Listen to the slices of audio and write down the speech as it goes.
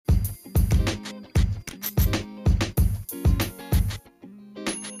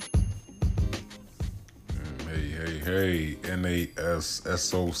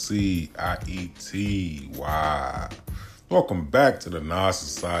NASSOCIETY. Welcome back to the Nas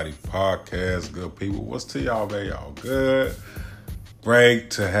Society podcast, good people. What's to y'all, man? Y'all good?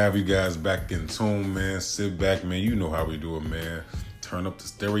 Great to have you guys back in tune, man. Sit back, man. You know how we do it, man. Turn up the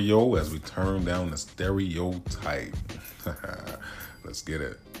stereo as we turn down the stereotype. Let's get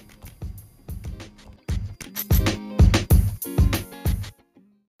it.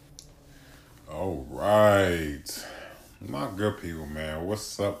 All right. My good people, man.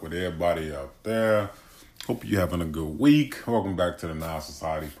 What's up with everybody out there? Hope you're having a good week. Welcome back to the Nas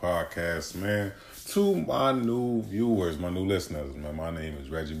Society podcast, man. To my new viewers, my new listeners, man. My name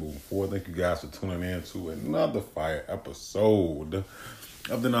is Reggie Moving Forward. Thank you guys for tuning in to another fire episode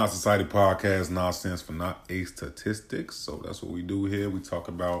of the Nas Society podcast. Nas stands for Not a Statistics. So that's what we do here. We talk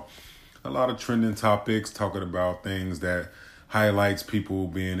about a lot of trending topics, talking about things that highlights people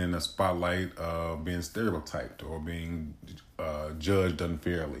being in the spotlight of being stereotyped or being judged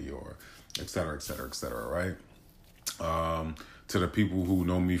unfairly or et cetera, right? To the people who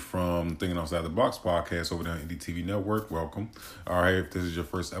know me from Thinking Outside the Box podcast over there on NDTV Network, welcome. All right, if this is your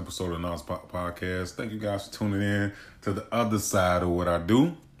first episode of Nas Podcast, thank you guys for tuning in to the other side of what I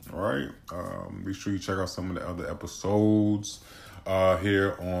do, all right? Be sure you check out some of the other episodes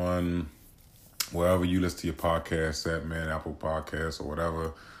here on wherever you listen to your podcast at, man, Apple Podcasts or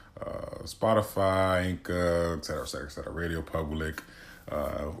whatever, Spotify, Anchor, et cetera, Radio Public,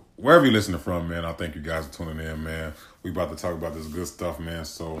 wherever you're listening from, man. I thank you guys for tuning in, man. We about to talk about this good stuff, man.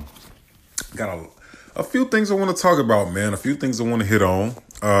 So, got a few things I want to talk about, man. A few things I want to hit on.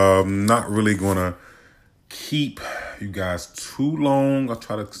 Not really going to keep you guys too long. I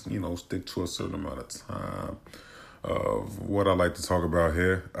try to, stick to a certain amount of time of what I like to talk about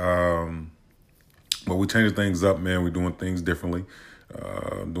here. But we changing things up, man. We're doing things differently.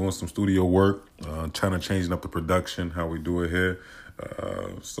 Doing some studio work, trying to change up the production, how we do it here.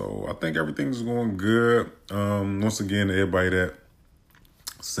 So I think everything's going good. Once again, to everybody that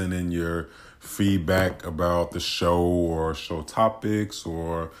sent in your feedback about the show or show topics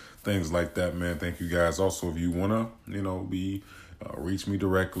or things like that, man, thank you guys. Also, if you want to, reach me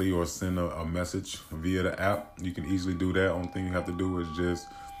directly or send a message via the app, you can easily do that. Only thing you have to do is just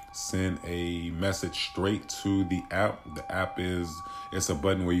send a message straight to the app. The app it's a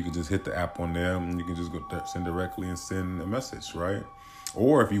button where you can just hit the app on there and you can just go send directly and send a message, right?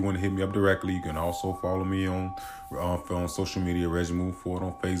 Or if you want to hit me up directly, you can also follow me on social media, Reggie Move Forward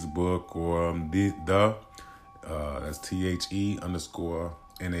on Facebook or that's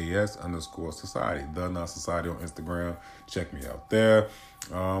THE_NAS_society, the Nas Society on Instagram. Check me out there.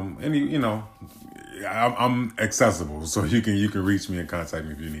 I'm accessible, so you can reach me and contact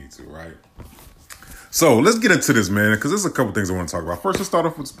me if you need to, right? So let's get into this, man, because there's a couple things I want to talk about. First, let's start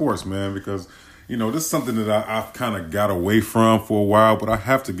off with sports, man, because this is something that I've kind of got away from for a while, but I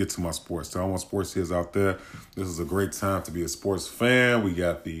have to get to my sports. So I want sports heads out there. This is a great time to be a sports fan. We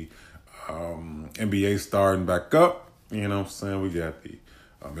got the NBA starting back up. You know what I'm saying? We got the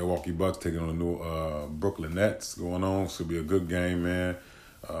Milwaukee Bucks taking on the new Brooklyn Nets going on. Should be a good game, man.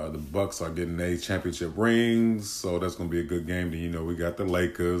 The Bucks are getting a championship rings, so that's going to be a good game. Then, we got the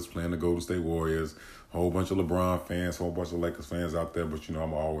Lakers playing the Golden State Warriors. A whole bunch of LeBron fans, a whole bunch of Lakers fans out there. But,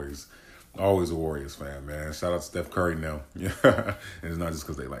 I'm always a Warriors fan, man. Shout out to Steph Curry now. Yeah, and it's not just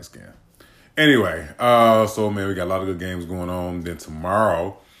because they light skin. Anyway, so, man, we got a lot of good games going on. Then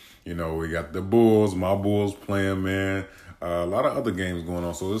tomorrow, we got the Bulls, my Bulls playing, man. A lot of other games going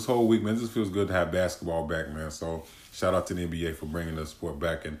on. So this whole week, man, it just feels good to have basketball back, man. So shout out to the NBA for bringing the sport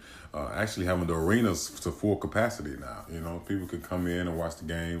back and actually having the arenas to full capacity now. People could come in and watch the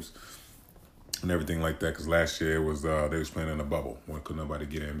games and everything like that. Because last year was they was playing in a bubble when couldn't nobody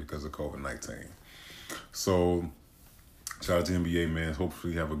get in because of COVID-19. So shout out to the NBA, man.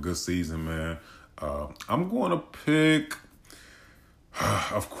 Hopefully have a good season, man. I'm going to pick,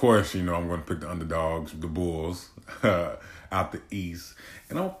 of course, I'm going to pick the underdogs, the Bulls, out the East.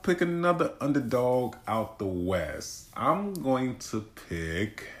 And I'll pick another underdog out the West. I'm going to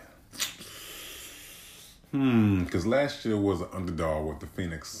pick, because last year was an underdog with the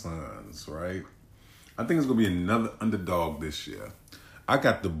Phoenix Suns, right? I think it's going to be another underdog this year. I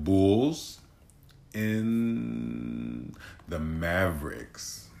got the Bulls and the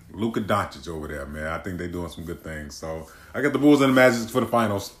Mavericks. Luka Doncic over there, man. I think they're doing some good things. So I got the Bulls and the Magic for the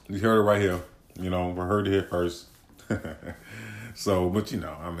finals. You heard it right here. We heard it here first. So, but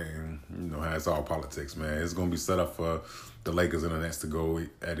how it's all politics, man. It's going to be set up for the Lakers and the Nets to go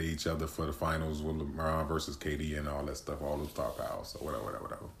at each other for the finals with LeBron versus KD and all that stuff, all those star powers. So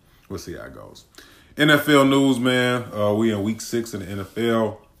whatever. We'll see how it goes. NFL news, man. We in week 6 in the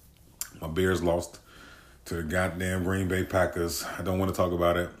NFL. My Bears lost to the goddamn Green Bay Packers. I don't want to talk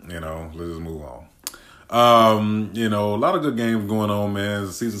about it. Let's just move on. A lot of good games going on, man.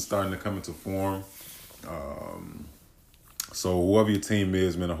 The season's starting to come into form. So whoever your team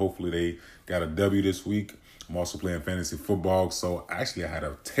is, man, hopefully they got a W this week. I'm also playing fantasy football. So actually I had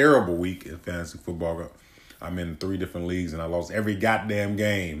a terrible week in fantasy football. I'm in 3 different leagues and I lost every goddamn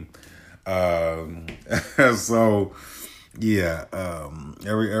game. So yeah,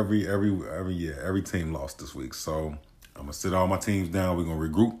 every team lost this week. So I'm gonna sit all my teams down. We're gonna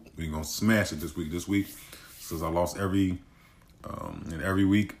regroup. We're gonna smash it this week. Since I lost every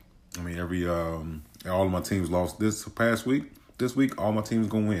week. All of my teams lost this past week. This week, all my teams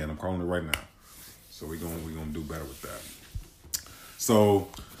gonna win. I'm calling it right now. So we're gonna do better with that. So,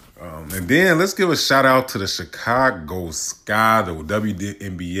 and then let's give a shout out to the Chicago Sky, the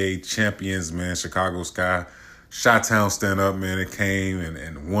WNBA champions, man. Chicago Sky, Chi-Town stand up, man. It came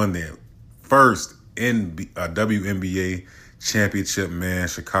and won their first WNBA championship, man.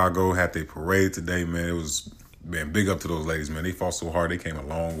 Chicago had their parade today, man. It was, man, big up to those ladies, man. They fought so hard. They came a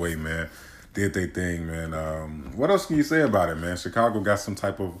long way, man. Did their thing, man. What else can you say about it, man? Chicago got some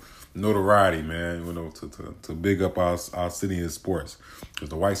type of notoriety, man, to big up our city in sports. Because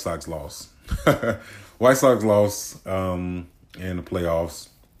the White Sox lost. White Sox lost in the playoffs.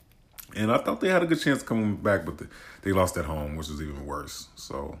 And I thought they had a good chance of coming back, but they lost at home, which is even worse.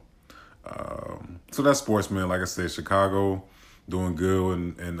 So that's sports, man. Like I said, Chicago doing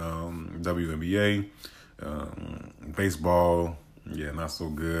good in WNBA. Baseball, yeah, not so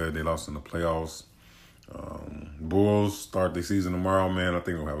good. They lost in the playoffs. Bulls start the season tomorrow, man. I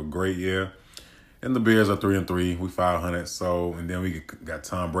think we'll have a great year. And the Bears are 3-3. We 500. So, and then we got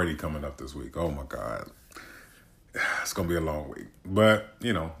Tom Brady coming up this week. Oh my God, it's gonna be a long week. But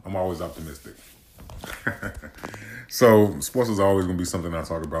I'm always optimistic. So, sports is always gonna be something I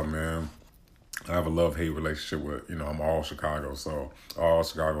talk about, man. I have a love-hate relationship with, I'm all Chicago, so all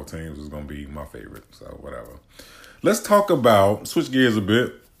Chicago teams is going to be my favorite, so whatever. Let's talk about, switch gears a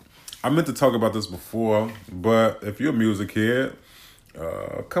bit. I meant to talk about this before, but if you're a music head,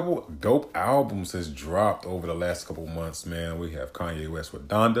 a couple dope albums has dropped over the last couple months, man. We have Kanye West with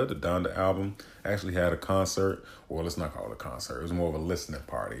Donda. The Donda album actually had a concert. Well, let's not call it a concert. It was more of a listening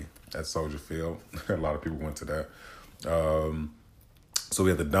party at Soldier Field. A lot of people went to that. So we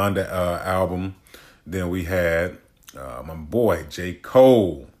had the Donda album. Then we had my boy J.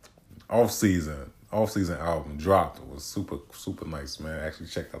 Cole off-season album dropped. It was super, super nice, man. I actually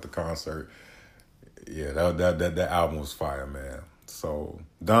checked out the concert. Yeah, that album was fire, man. So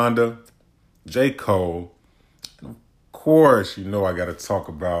Donda, J. Cole, and of course, I got to talk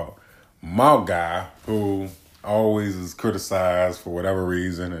about my guy who always is criticized for whatever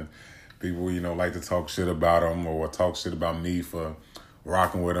reason, and people, like to talk shit about him or talk shit about me for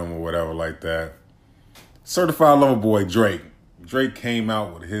rocking with him or whatever like that. Certified Lover Boy Drake. Drake came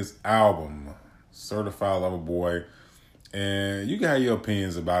out with his album, Certified Lover Boy, and you can have your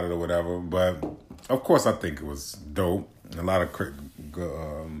opinions about it or whatever, but of course I think it was dope. A lot of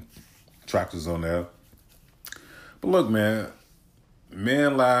tracks was on there. But look, man,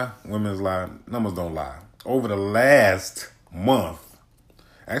 men lie, women lie, numbers don't lie. Over the last month,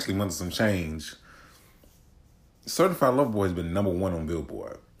 actually month of some change, Certified Lover Boy has been number 1 on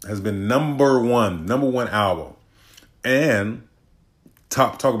Billboard. Has been number one album. And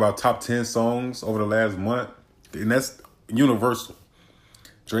talk about top 10 songs over the last month. And that's universal.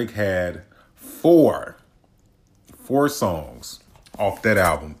 Drake had four songs off that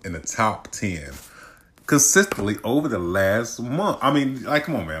album in the top 10 consistently over the last month. I mean, like,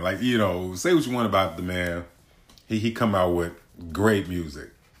 come on, man. Like, say what you want about the man. He come out with great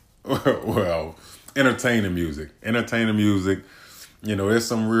music. Well, entertaining music. There's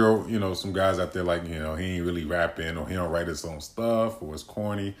some real, some guys out there like, he ain't really rapping or he don't write his own stuff or it's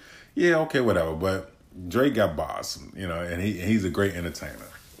corny. Yeah, okay, whatever. But Drake got bars, and he's a great entertainer.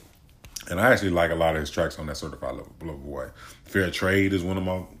 And I actually like a lot of his tracks on that Certified Lover Boy. Fair Trade is one of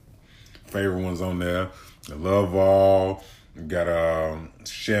my favorite ones on there. I Love All. You got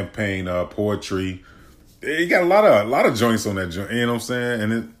Champagne Poetry. You got a lot of joints on that joint. You know what I'm saying?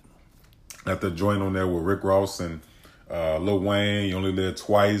 And it got the joint on there with Rick Ross and Lil Wayne. You Only Live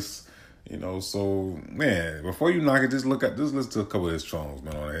Twice. So man, before you knock it, just listen to a couple of his songs,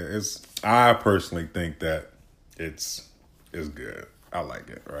 man. On it. I personally think that it's good. I like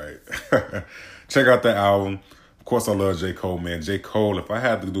it, right? Check out that album. Of course, I love J. Cole, man. J. Cole, if I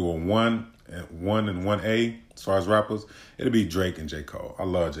had to do a 1 and 1A as far as rappers, it'd be Drake and J. Cole. I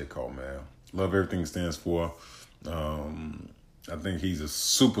love J. Cole, man. Love everything he stands for. I think he's a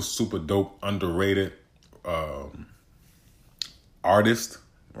super, super dope, underrated artist.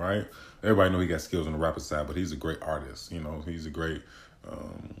 right? Everybody know he got skills on the rapper side, but he's a great artist. He's a great.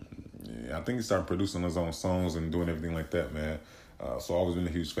 I think he started producing his own songs and doing everything like that, man. So I've always been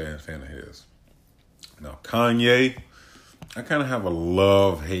a huge fan of his. Now Kanye, I kind of have a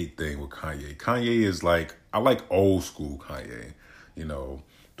love-hate thing with Kanye. Kanye is like, I like old school Kanye,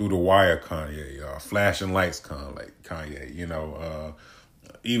 Through the Wire Kanye, Flashing Lights Kanye,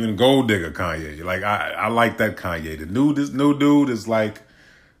 even Gold Digger Kanye. Like, I like that Kanye. This new dude is like,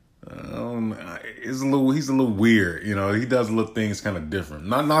 he's a little weird, He does little things kind of different.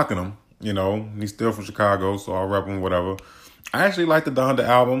 Not knocking him, He's still from Chicago, so I'll rep him, whatever. I actually like the Donda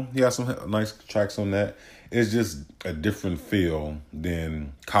album. He has some nice tracks on that. It's just a different feel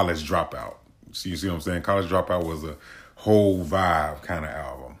than College Dropout. So you see what I'm saying? College Dropout was a whole vibe kind of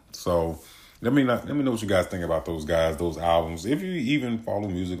album. So let me know what you guys think about those albums. If you even follow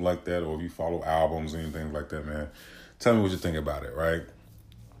music like that, or if you follow albums or anything like that, man, tell me what you think about it, right?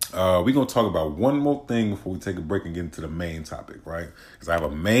 We're going to talk about one more thing before we take a break and get into the main topic, right? Because I have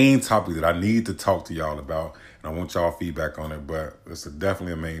a main topic that I need to talk to y'all about, and I want y'all feedback on it, but it's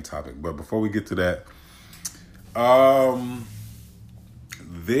definitely a main topic. But before we get to that,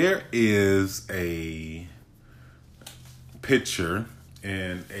 there is a picture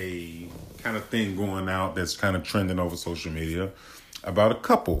and a kind of thing going out that's kind of trending over social media about a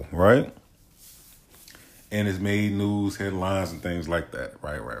couple, right? And it's made news headlines and things like that.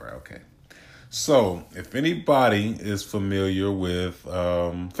 Right. Okay. So if anybody is familiar with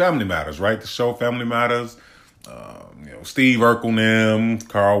Family Matters, right? The show Family Matters, Steve Urkel and them,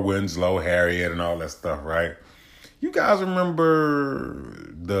 Carl Winslow, Harriet, and all that stuff, right? You guys remember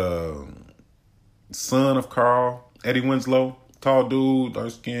the son of Carl, Eddie Winslow? Tall dude,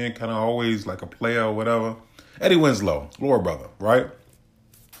 dark skin, kind of always like a player or whatever. Eddie Winslow, lower brother, right?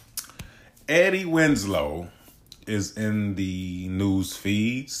 Eddie Winslow is in the news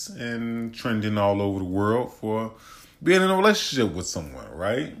feeds and trending all over the world for being in a relationship with someone,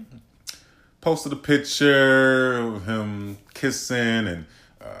 right? Posted a picture of him kissing and,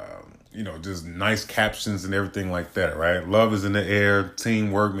 just nice captions and everything like that, right? Love is in the air,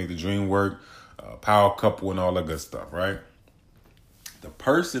 teamwork, make the dream work, power couple and all that good stuff, right? The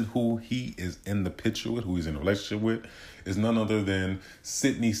person who he is in the picture with, who he's in a relationship with, is none other than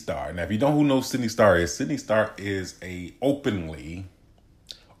Sydney Starr. Now, if you don't know who Sydney Starr is a openly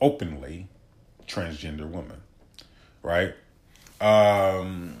transgender woman, right?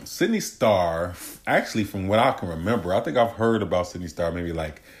 Sydney Starr, actually, from what I can remember, I think I've heard about Sydney Starr maybe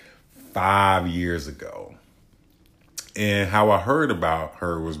like 5 years ago. And how I heard about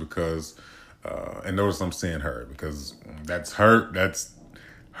her was because, and notice I'm saying her, because that's her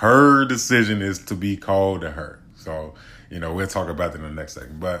decision is to be called to her. So, we'll talk about that in the next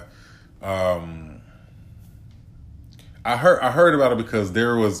second. But I heard about it because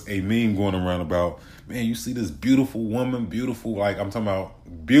there was a meme going around about, man, you see this beautiful woman, beautiful, like I'm talking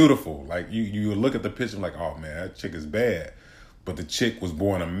about beautiful. Like you look at the picture like, oh man, that chick is bad. But the chick was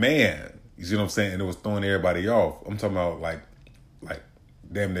born a man. You see what I'm saying? And it was throwing everybody off. I'm talking about like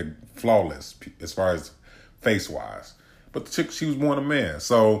damn near flawless as far as face wise. But the chick, she was born a man.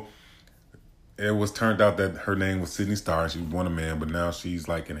 So it was turned out that her name was Sydney Starr. She was born a man, but now she's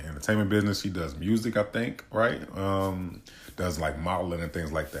like in the entertainment business. She does music, I think, right? Does like modeling and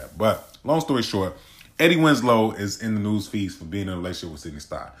things like that. But long story short, Eddie Winslow is in the news feeds for being in a relationship with Sydney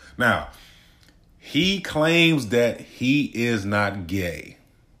Starr. Now, he claims that he is not gay.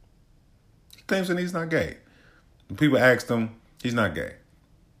 He claims that he's not gay. When people asked him, he's not gay.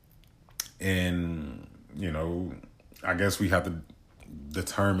 And, I guess we have to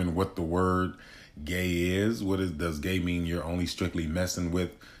determine what the word gay is. Does gay mean you're only strictly messing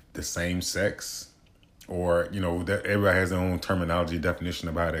with the same sex? Or, that everybody has their own terminology, definition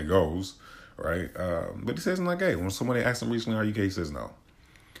of how that goes, right? But he says he's not gay. When somebody asked him recently, are you gay? He says no.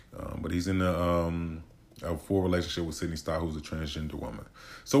 But he's in a full relationship with Sydney Starr, who's a transgender woman.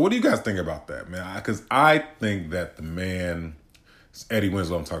 So what do you guys think about that, man? Because I think that the man, Eddie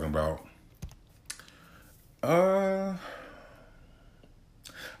Winslow I'm talking about, I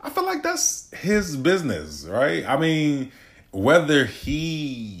feel like that's his business, right? I mean, whether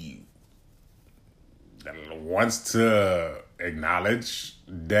he wants to acknowledge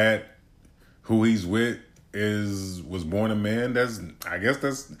that who he's with was born a man, that's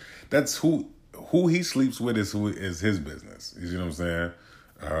who he sleeps with is his business. You see what I'm saying?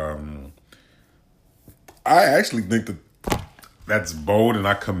 I actually think that's bold, and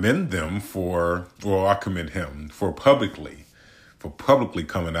I commend him for publicly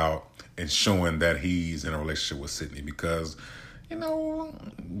coming out and showing that he's in a relationship with Sydney, because,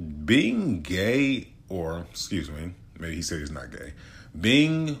 being gay, or excuse me, maybe he said he's not gay,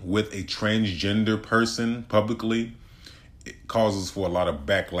 being with a transgender person publicly, it causes for a lot of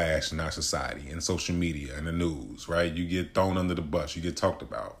backlash in our society, in social media, in the news, right? You get thrown under the bus, you get talked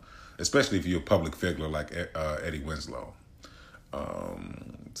about, especially if you're a public figure like Eddie Winslow.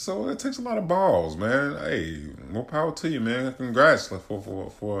 So it takes a lot of balls, man. Hey, more power to you, man. Congrats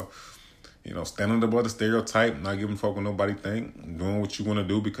for standing above the stereotype, not giving a fuck what nobody think, doing what you want to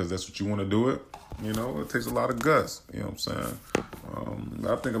do because that's what you want to do it. It takes a lot of guts. You know what I'm saying?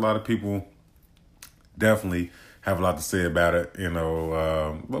 I think a lot of people definitely have a lot to say about it.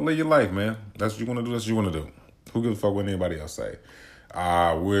 But live your life, man. That's what you want to do. That's what you want to do. Who gives a fuck what anybody else say?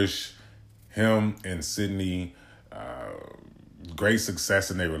 I wish him and Sydney great success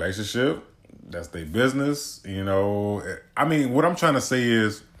in their relationship. That's their business. I mean, what I'm trying to say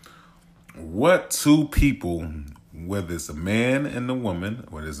is, what two people, whether it's a man and a woman,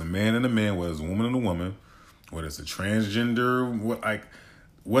 whether it's a man and a man, whether it's a woman and a woman, whether it's a transgender,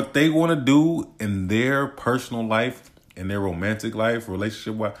 what they want to do in their personal life, in their romantic life,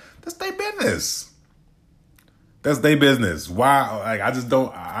 relationship, that's their business. That's their business. Why?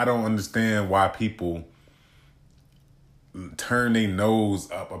 I don't understand why people turn their nose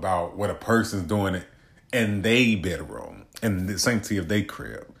up about what a person's doing in their bedroom, in the sanctity of their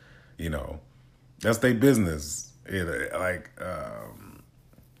crib. That's their business. I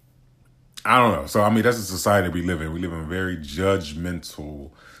don't know. So, I mean, that's the society we live in. We live in a very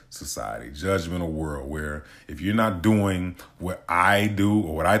judgmental society, judgmental world, where if you're not doing what I do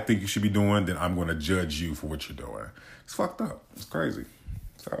or what I think you should be doing, then I'm going to judge you for what you're doing. It's fucked up. It's crazy.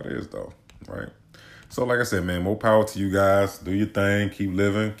 That's how it is, though, right? So, like I said, man, more power to you guys. Do your thing. Keep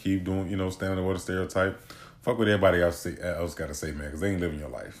living. Keep doing, standing over the stereotype. Fuck what everybody else got to say, man, because they ain't living your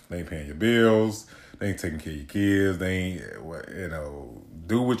life. They ain't paying your bills. They ain't taking care of your kids. They ain't,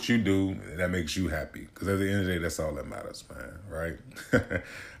 do what you do that makes you happy. Because at the end of the day, that's all that matters, man, right?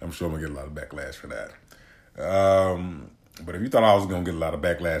 I'm sure I'm going to get a lot of backlash for that. But if you thought I was going to get a lot of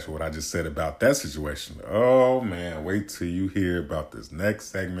backlash for what I just said about that situation, oh, man, wait till you hear about this next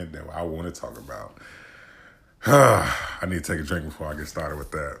segment that I want to talk about. I need to take a drink before I get started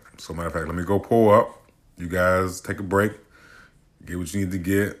with that. So, matter of fact, let me go pull up. You guys take a break, get what you need to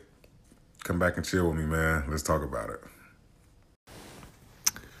get, come back and chill with me, man. Let's talk about it.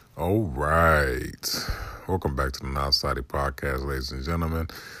 All right. Welcome back to the Now Society Podcast, ladies and gentlemen.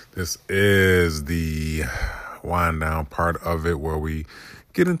 This is the wind down part of it where we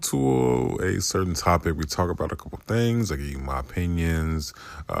get into a certain topic. We talk about a couple things. I give you my opinions.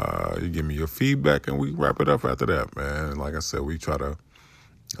 You give me your feedback, and we wrap it up after that, man. Like I said, we try to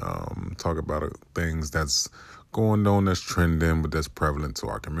talk about things that's going on, that's trending, but that's prevalent to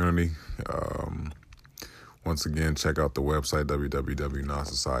our community. Once again, check out the website,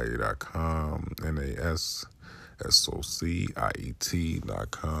 www.nasociety.com,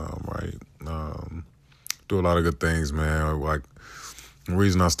 NASSOCIET.com, right? Do a lot of good things, man. Like, the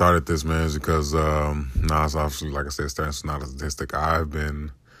reason I started this, man, is because Nas, obviously, like I said, it's not a statistic. I've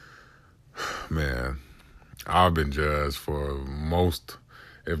been judged for most,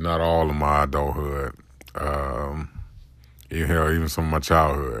 if not all, of my adulthood, even some of my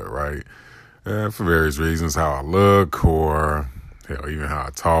childhood, right? For various reasons, how I look or even how I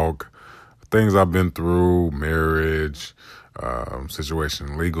talk, things I've been through, marriage,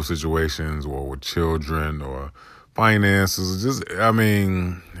 legal situations, or with children, or finances. It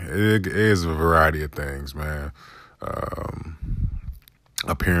is a variety of things, man.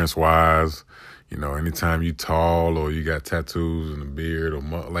 Appearance-wise. Anytime you tall or you got tattoos and a beard or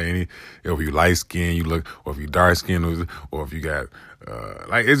if you light skin, you look, or if you dark skin, or if you got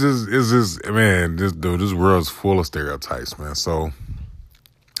it's just man, this world's full of stereotypes, man. So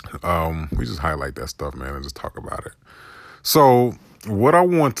we just highlight that stuff, man, and just talk about it. So what I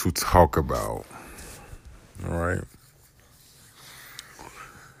want to talk about, all right,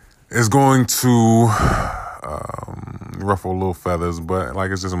 is going to ruffle little feathers, but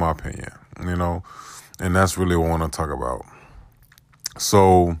it's just my opinion, and that's really what I want to talk about.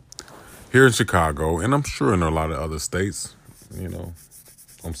 So here in Chicago, and I'm sure in a lot of other states,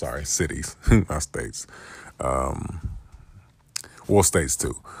 I'm sorry, cities, not states, states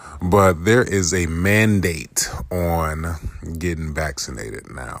too, but there is a mandate on getting vaccinated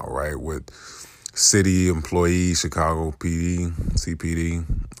now, right? With city employees, Chicago PD, CPD,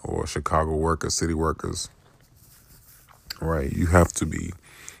 or Chicago workers, city workers, right?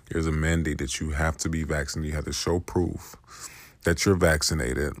 There's a mandate that you have to be vaccinated. You have to show proof that you're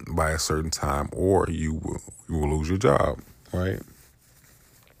vaccinated by a certain time, or you will lose your job, right?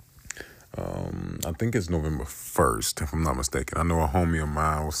 I think it's November 1st, if I'm not mistaken. I know a homie of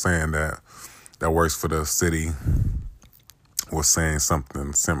mine was saying that works for the city was saying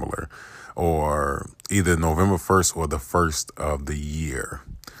something similar, or either November 1st or the 1st of the year.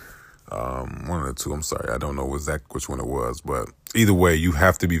 One of the two, I'm sorry. I don't know exactly which one it was, but either way, you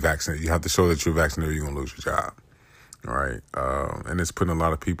have to be vaccinated. You have to show that you're vaccinated or you're going to lose your job. All right. And it's putting a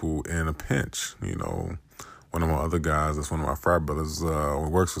lot of people in a pinch. You know, one of my other guys, that's one of my frat brothers, who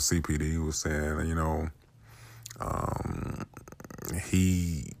works for CPD, was saying,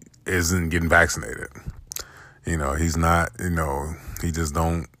 he isn't getting vaccinated. He's not, he just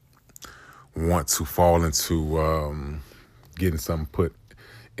don't want to fall into getting something put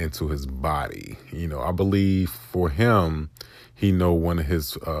into his body. I believe for him, he know one of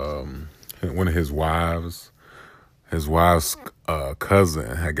his wives'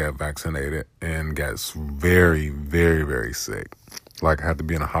 cousin had got vaccinated and got very, very, very sick. Like, had to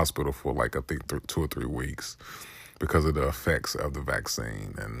be in a hospital for I think 2 or 3 weeks because of the effects of the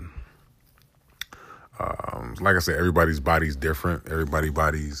vaccine. And like I said, everybody's body's different. Everybody's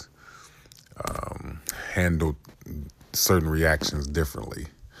bodies handle certain reactions differently.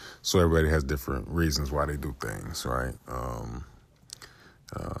 So everybody has different reasons why they do things, right?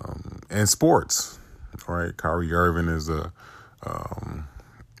 And sports, right? Kyrie Irving is a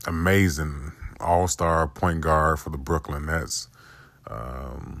amazing all-star point guard for the Brooklyn Nets.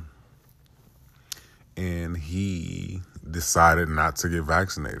 And he decided not to get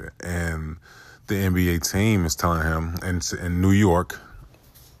vaccinated. And the NBA team is telling him, in New York,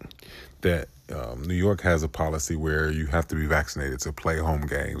 that New York has a policy where you have to be vaccinated to play home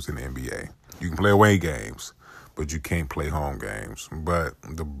games in the NBA. You can play away games, but you can't play home games. But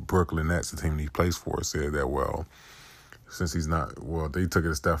the Brooklyn Nets, the team he plays for, said that, since he's not, they took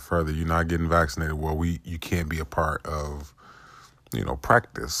it a step further. You're not getting vaccinated. You can't be a part of,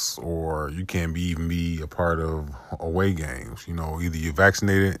 practice, or you can't even be a part of away games. Either you're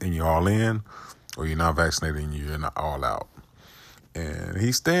vaccinated and you're all in, or you're not vaccinated and you're not all out. And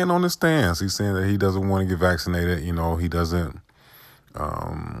he's staying on his stance. He's saying that he doesn't want to get vaccinated. He doesn't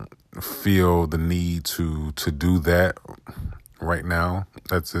feel the need to do that right now.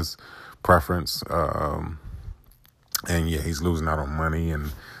 That's his preference. And yeah, he's losing out on money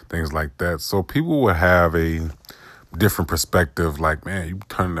and things like that. So people would have a different perspective, like, man, you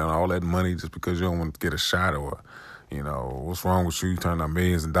turning down all that money just because you don't want to get a shot, or, what's wrong with you? You turning down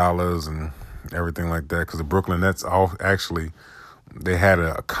millions of dollars and everything like that. Because the Brooklyn Nets they had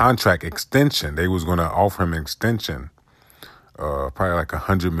a contract extension. They was going to offer him an extension, probably like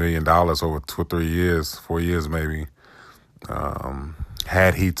 $100 million over 2 or 3 years, 4 years maybe,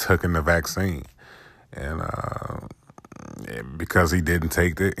 had he taken the vaccine. And because he didn't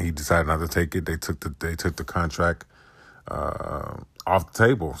take it, he decided not to take it. They took the contract off the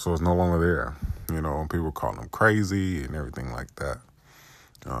table, so it's no longer there. People call him crazy and everything like that.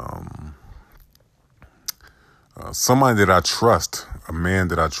 Somebody that I trust, a man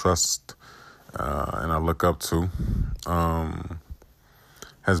that I trust and I look up to,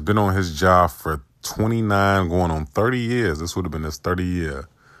 has been on his job for 29, going on 30 years. This would have been his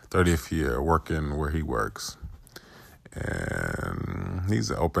 30th year working where he works. And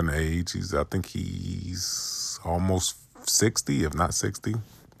he's an open age. I think he's almost 60, if not 60.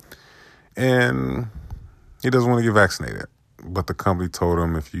 And he doesn't want to get vaccinated. But the company told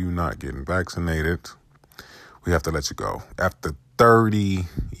him, if you're not getting vaccinated, we have to let you go. After 30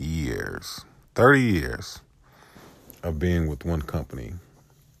 years of being with one company.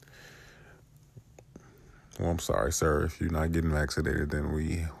 Well, I'm sorry, sir. If you're not getting vaccinated, then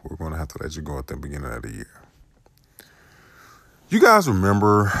we're going to have to let you go at the beginning of the year. You guys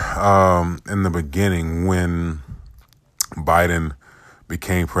remember in the beginning when Biden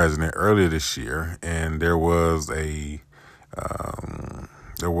became president earlier this year, and there was the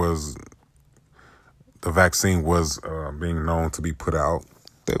vaccine was being known to be put out.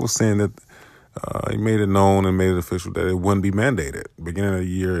 They were saying that he made it known and made it official that it wouldn't be mandated. Beginning of the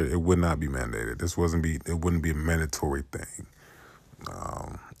year, it would not be mandated. It wouldn't be a mandatory thing.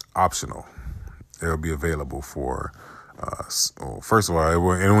 Optional. It'll be available for. First of all, it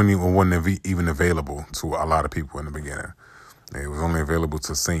wasn't even available to a lot of people in the beginning. It was only available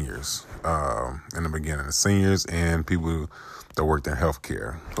to seniors in the beginning. The seniors and people that worked in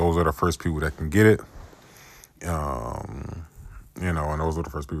healthcare. Those are the first people that can get it. And those were the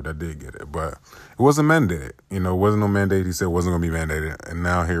first people that did get it. But it wasn't mandated. It wasn't no mandate. He said it wasn't going to be mandated. And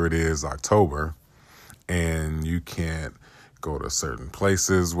now here it is, October, and you can't go to certain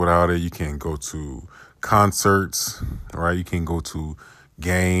places without it. You can't go to concerts, right? You can go to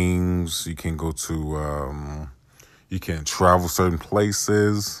games. You can go to, you can't travel certain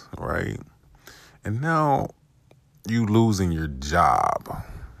places, right? And now you losing your job.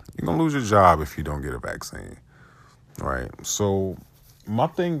 You're going to lose your job if you don't get a vaccine. Right. So my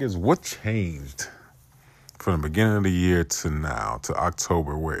thing is, what changed from the beginning of the year to now, to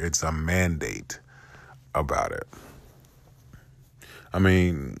October, where it's a mandate about it? I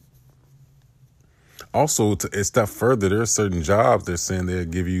mean, also to a step further, there are certain jobs they're saying they'll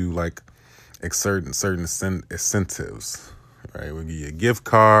give you like certain incentives, right? We'll give you a gift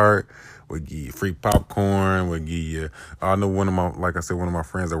card, we'll give you free popcorn, we'll give you. I know one of my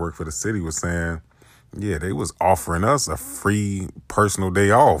friends that work for the city was saying, yeah, they was offering us a free personal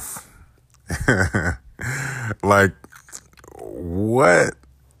day off. Like, what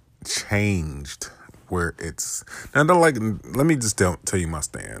changed where it's now? Don't like. Let me just tell you my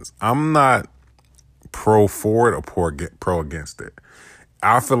stance. I'm not pro for it or pro against it.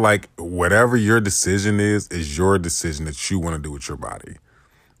 I feel like whatever your decision is your decision that you want to do with your body.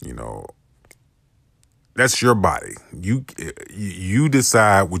 You know, that's your body. You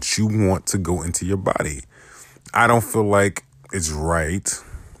decide what you want to go into your body. I don't feel like it's right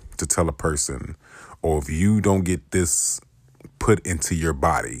to tell a person, or if you don't get this put into your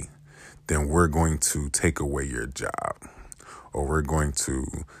body, then we're going to take away your job, or we're going to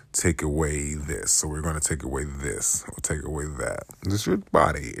take away this, or we're going to take away this, or take away that. It's your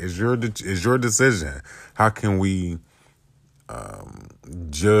body. It's your decision. How can we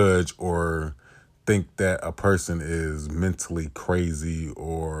judge or think that a person is mentally crazy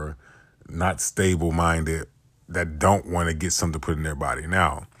or not stable-minded that don't want to get something put in their body?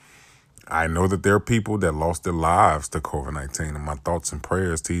 Now, I know that there are people that lost their lives to COVID-19, and my thoughts and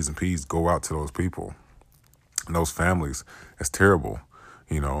prayers, T's and P's, go out to those people and those families. It's terrible.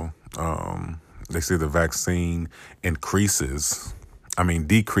 You know, they say the vaccine decreases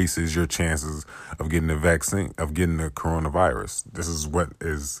your chances of getting the vaccine, of getting the coronavirus. This is what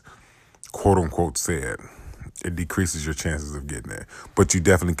is quote unquote said. It decreases your chances of getting it, but you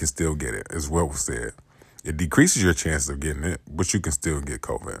definitely can still get it, is what was said. It decreases your chances of getting it, but you can still get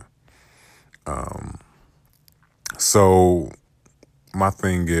COVID. So my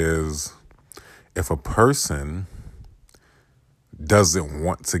thing is, if a person doesn't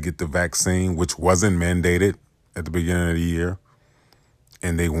want to get the vaccine, which wasn't mandated at the beginning of the year,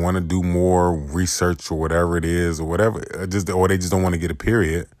 and they want to do more research or whatever it is, or they just don't want to get a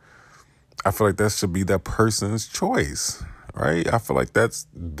period, I feel like that should be that person's choice, right? I feel like that's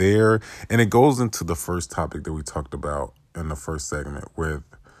there. And it goes into the first topic that we talked about in the first segment with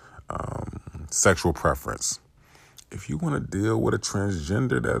sexual preference. If you want to deal with a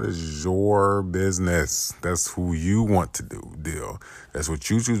transgender, that is your business. That's who you want to deal. That's what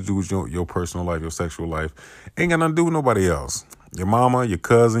you choose to do with your personal life, your sexual life. Ain't got nothing to do with nobody else. Your mama, your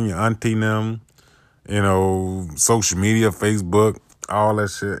cousin, your auntie, them, social media, Facebook, all that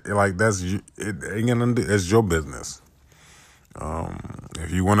shit. Like, that's you. It ain't got nothing to do. That's your business.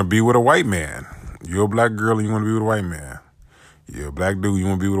 If you want to be with a white man, you're a black girl and you want to be with a white man. You're a black dude, you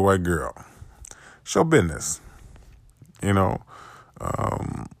want to be with a white girl. It's your business. I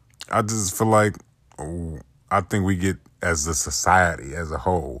just feel like, I think we get, as a society, as a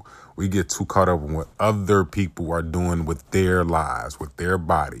whole, we get too caught up in what other people are doing with their lives, with their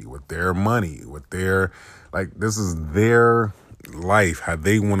body, with their money, with their, like, this is their life, how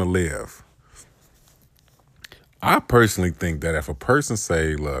they want to live. I personally think that if a person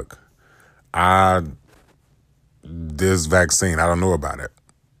say, look, this vaccine, I don't know about it.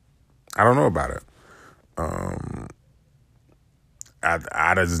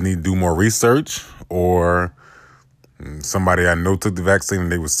 I just need to do more research, or somebody I know took the vaccine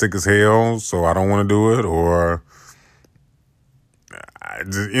and they were sick as hell, so I don't want to do it, or,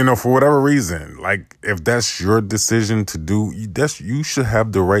 for whatever reason. Like, if that's your decision to do, you should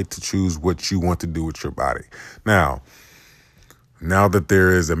have the right to choose what you want to do with your body. Now that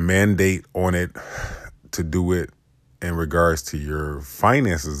there is a mandate on it to do it in regards to your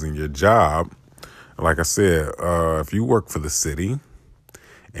finances and your job, like I said, if you work for the city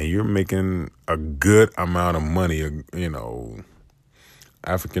and you're making a good amount of money,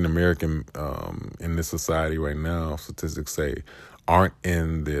 African American in this society right now, statistics say, aren't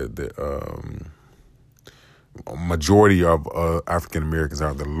in the majority of African Americans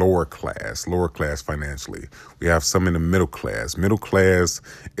are the lower class financially. We have some in the middle class. Middle class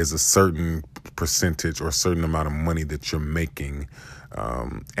is a certain percentage or a certain amount of money that you're making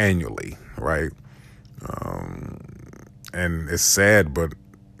annually, right? And it's sad, but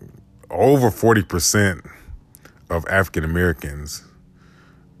over 40% of African Americans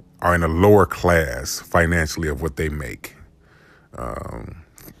are in a lower class financially of what they make.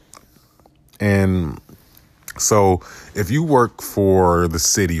 And so if you work for the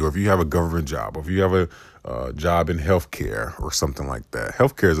city, or if you have a government job, or if you have job in healthcare or something like that.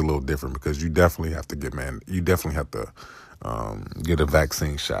 Healthcare is a little different because you definitely have to get a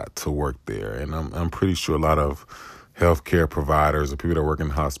vaccine shot to work there. And I'm pretty sure a lot of healthcare providers or people that work in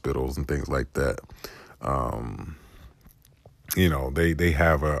hospitals and things like that, they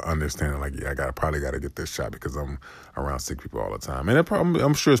have a understanding like, yeah, probably got to get this shot because I'm around sick people all the time. And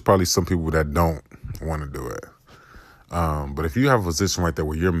I'm sure it's probably some people that don't want to do it. But if you have a position right there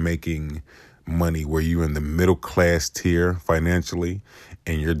where you're making money, where you're in the middle class tier financially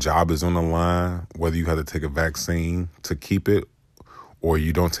and your job is on the line, whether you have to take a vaccine to keep it or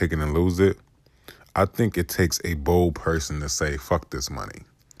you don't take it and lose it, I think it takes a bold person to say, fuck this money.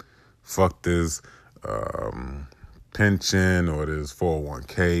 Fuck this pension or this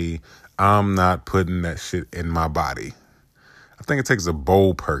 401k. I'm not putting that shit in my body. I think it takes a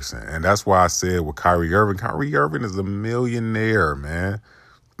bold person. And that's why I said with Kyrie Irving is a millionaire, man.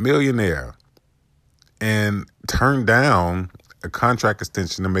 Millionaire. And turned down a contract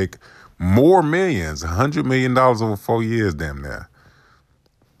extension to make more millions, $100 million over 4 years, damn near,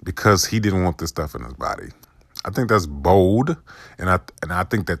 because he didn't want this stuff in his body. I think that's bold, and I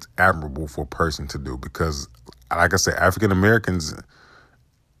think that's admirable for a person to do because, like I said, African Americans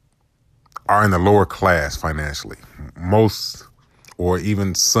are in the lower class financially. Most, or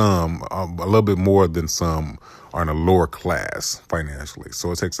even some, a little bit more than some, are in a lower class financially.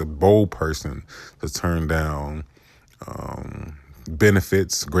 So it takes a bold person to turn down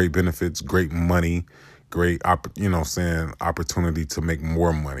benefits, great money, great opportunity to make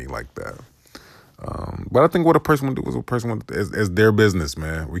more money like that. But I think what a person would do is their business,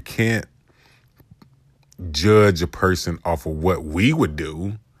 man. We can't judge a person off of what we would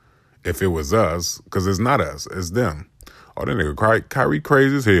do if it was us, because it's not us, it's them. Oh, that nigga Kyrie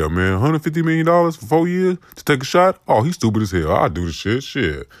crazy as hell, man. $150 million for 4 years to take a shot? Oh, he's stupid as hell. I'll do the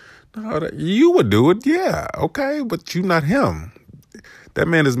shit. No, you would do it, yeah, okay, but you not him. That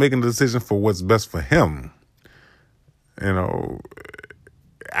man is making the decision for what's best for him.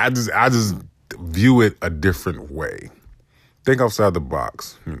 I just view it a different way. Think outside the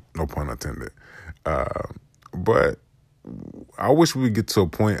box. No pun intended. But I wish we would get to a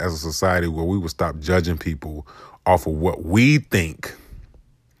point as a society where we would stop judging people off of what we think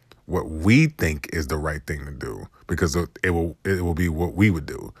is the right thing to do, because it will be what we would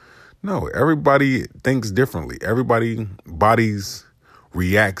do. No, everybody thinks differently. Everybody bodies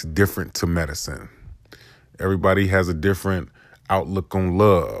reacts different to medicine. Everybody has a different outlook on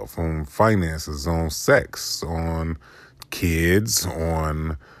love, on finances, on sex, on kids,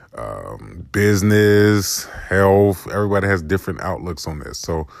 on business, health. Everybody has different outlooks on this.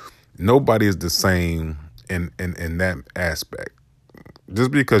 So nobody is the same in that aspect.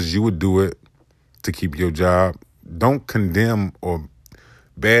 Just because you would do it to keep your job, don't condemn or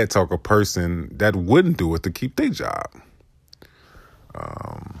bad talk a person that wouldn't do it to keep their job.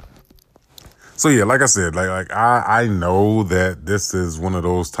 So yeah, like I said, like I know that this is one of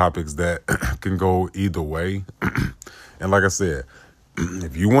those topics that can go either way. And like I said,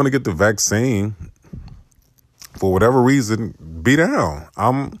 if you want to get the vaccine for whatever reason, be down.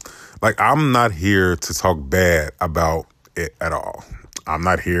 I'm not here to talk bad about it at all. I'm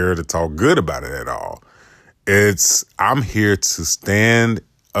not here to talk good about it at all. I'm here to stand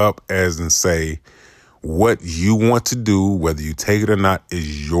up and say, what you want to do, whether you take it or not,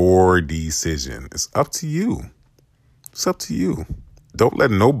 is your decision. It's up to you. It's up to you. Don't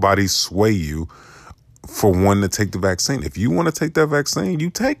let nobody sway you for wanting to take the vaccine. If you want to take that vaccine, you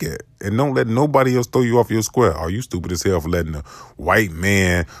take it. And don't let nobody else throw you off your square. Are you stupid as hell for letting a white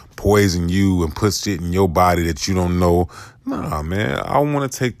man poison you and put shit in your body that you don't know? Nah, man, I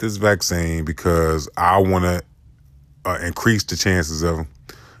want to take this vaccine because I want to increase the chances of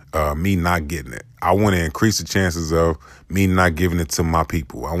me not getting it. I want to increase the chances of me not giving it to my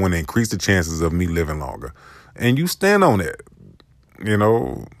people. I want to increase the chances of me living longer. And you stand on it,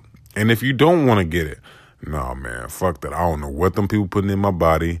 And if you don't want to get it, no, man, fuck that. I don't know what them people putting in my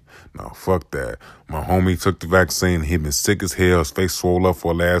body. No, fuck that. My homie took the vaccine. He been sick as hell. His face swole up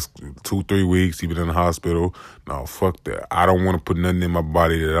for the last 2-3 weeks. He been in the hospital. No, fuck that. I don't want to put nothing in my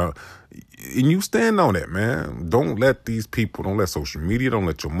body and you stand on it, man. Don't let these people, don't let social media, don't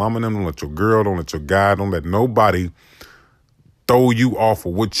let your mama and them, don't let your girl, don't let your guy, don't let nobody throw you off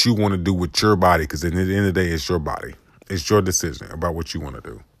of what you want to do with your body, because at the end of the day, it's your body. It's your decision about what you want to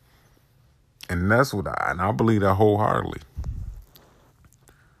do. And that's what I believe that wholeheartedly.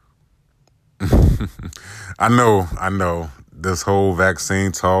 I know. This whole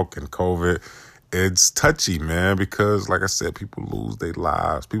vaccine talk and COVID, it's touchy, man, because like I said, people lose their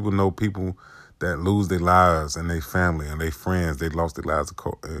lives. People know people that lose their lives and their family and their friends. They lost their lives to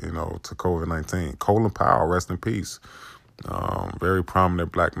COVID-19. Colin Powell, rest in peace. Very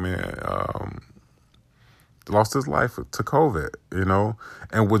prominent black man. Lost his life to COVID,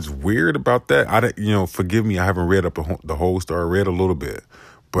 And what's weird about that, forgive me, I haven't read up the whole story. I read a little bit.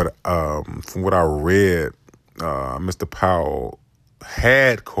 But from what I read, Mr. Powell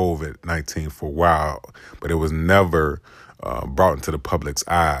had COVID-19 for a while, but it was never brought into the public's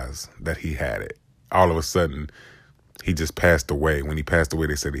eyes that he had it. All of a sudden, he just passed away. When he passed away,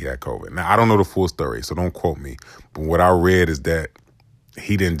 they said he had COVID. Now, I don't know the full story, so don't quote me. But what I read is that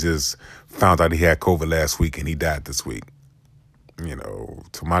he didn't just found out he had COVID last week and he died this week.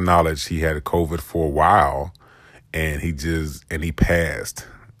 To my knowledge, he had COVID for a while and he passed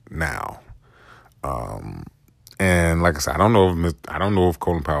now. And like I said, I don't know if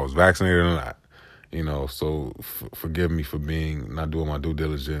Colin Powell was vaccinated or not. So forgive me for not doing my due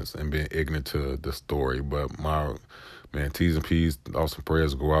diligence and being ignorant to the story. But my man, T's and P's, awesome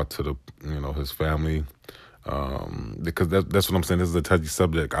prayers go out to his family. Because that's what I'm saying. This is a touchy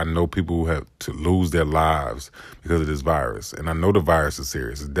subject. I know people who have to lose their lives because of this virus. And I know the virus is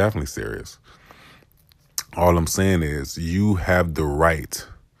serious. It's definitely serious. All I'm saying is you have the right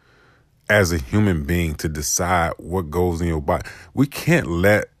as a human being to decide what goes in your body. We can't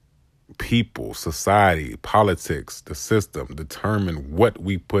let people, society, politics, the system determine what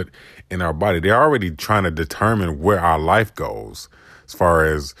we put in our body. They're already trying to determine where our life goes as far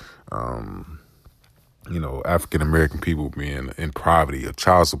as, African-American people being in poverty or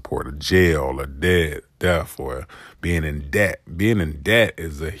child support or jail or death or being in debt. Being in debt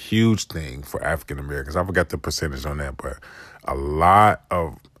is a huge thing for African-Americans. I forgot the percentage on that, but a lot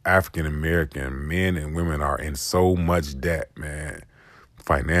of African-American men and women are in so much debt, man,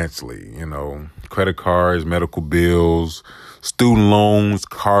 financially, credit cards, medical bills, student loans,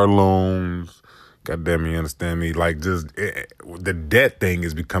 car loans. God damn, you understand me? Like the debt thing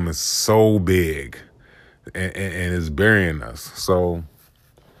is becoming so big. And it's burying us. So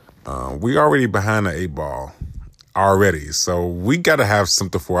we already behind the 8 ball already. So we got to have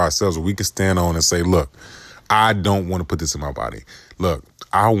something for ourselves where we can stand on and say, look, I don't want to put this in my body. Look,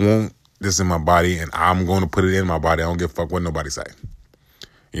 I want this in my body and I'm going to put it in my body. I don't give a fuck what nobody say.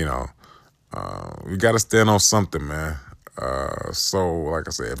 We got to stand on something, man. So like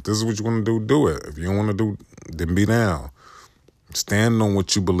I said, if this is what you want to do it. If you don't want to do, then be down. Stand on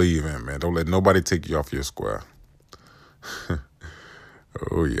what you believe in, man. Don't let nobody take you off your square.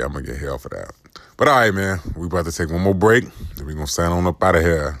 Oh, yeah, I'm going to get hell for that. But all right, man, we about to take one more break. Then we're going to sign on up out of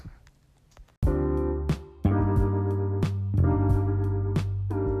here.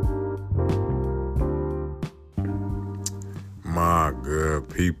 My good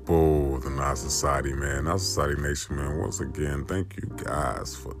people, the Nas Society, man. Nas Society Nation, man. Once again, thank you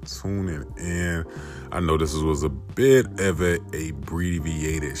guys for tuning in. I know this was a bit of a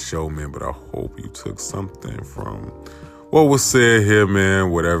abbreviated show, man, but I hope you took something from what was said here,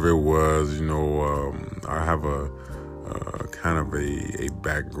 man. Whatever it was, I have a kind of a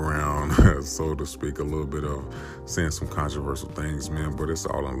background, so to speak, a little bit of saying some controversial things, man, but it's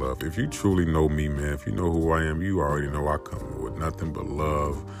all in love. If you truly know me, man, if you know who I am, you already know I come with nothing but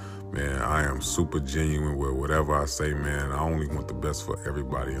love, man. I am super genuine with whatever I say, man. I only want the best for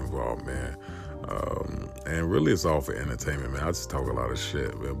everybody involved, man. And really it's all for entertainment, man. I just talk a lot of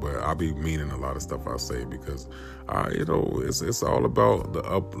shit, man, but I be meaning a lot of stuff I say because, it's all about the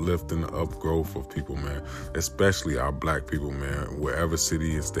uplift and the upgrowth of people, man, especially our black people, man. Wherever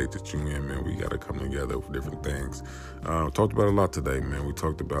city and state that you in, man, we got to come together with different things. Talked about a lot today, man. We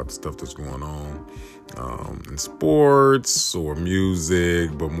talked about the stuff that's going on in sports or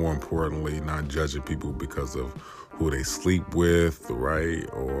music, but more importantly, not judging people because of who they sleep with, right?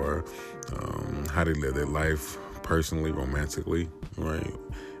 Or how they live their life personally, romantically, right?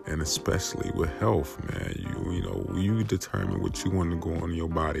 And especially with health, man. You determine what you want to go on in your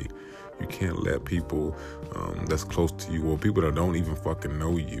body. You can't let people that's close to you or people that don't even fucking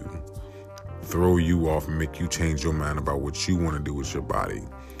know you throw you off and make you change your mind about what you want to do with your body.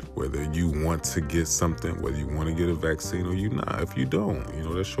 Whether you want to get something, whether you want to get a vaccine or you not. If you don't,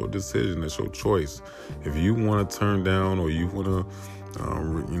 that's your decision. That's your choice. If you want to turn down or you want to,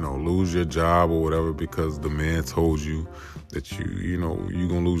 lose your job or whatever because the man told you that you're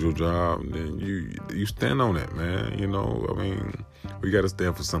going to lose your job, then you stand on it, man. We got to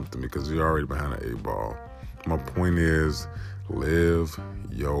stand for something because you're already behind the 8 ball. My point is live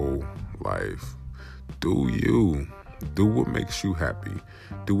your life. Do you. Do what makes you happy.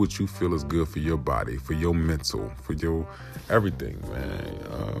 Do what you feel is good for your body, for your mental, for your everything, man.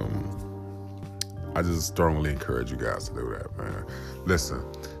 I just strongly encourage you guys to do that, man. Listen,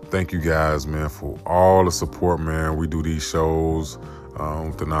 Thank you guys, man, for all the support, man. We do these shows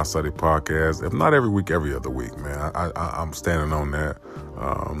with the Not Study Podcast. If not every week, every other week, man. I'm standing on that.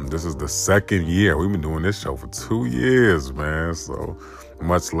 This is the second year. We've been doing this show for 2 years, man. So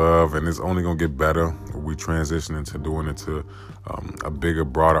much love, and it's only going to get better. We transition into doing it to a bigger,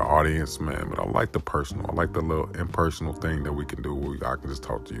 broader audience, man. But I like the personal. I like the little impersonal thing that we can do where I can just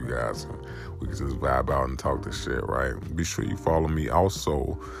talk to you guys and we can just vibe out and talk this shit, right? Be sure you follow me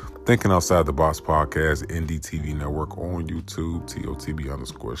also, Thinking Outside the Box Podcast, NDTV Network on YouTube,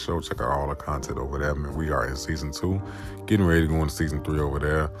 TOTB_show. Check out all the content over there, man. We are in season 2, getting ready to go into season 3 over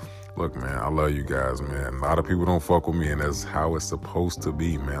there. Look, man, I love you guys, man. A lot of people don't fuck with me, and that's how it's supposed to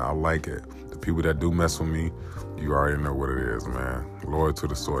be, man. I like it. The people that do mess with me, you already know what it is, man. Loyal to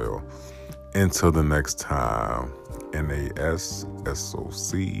the soil. Until the next time, NASSOCIETY.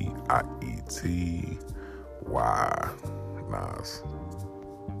 Nas.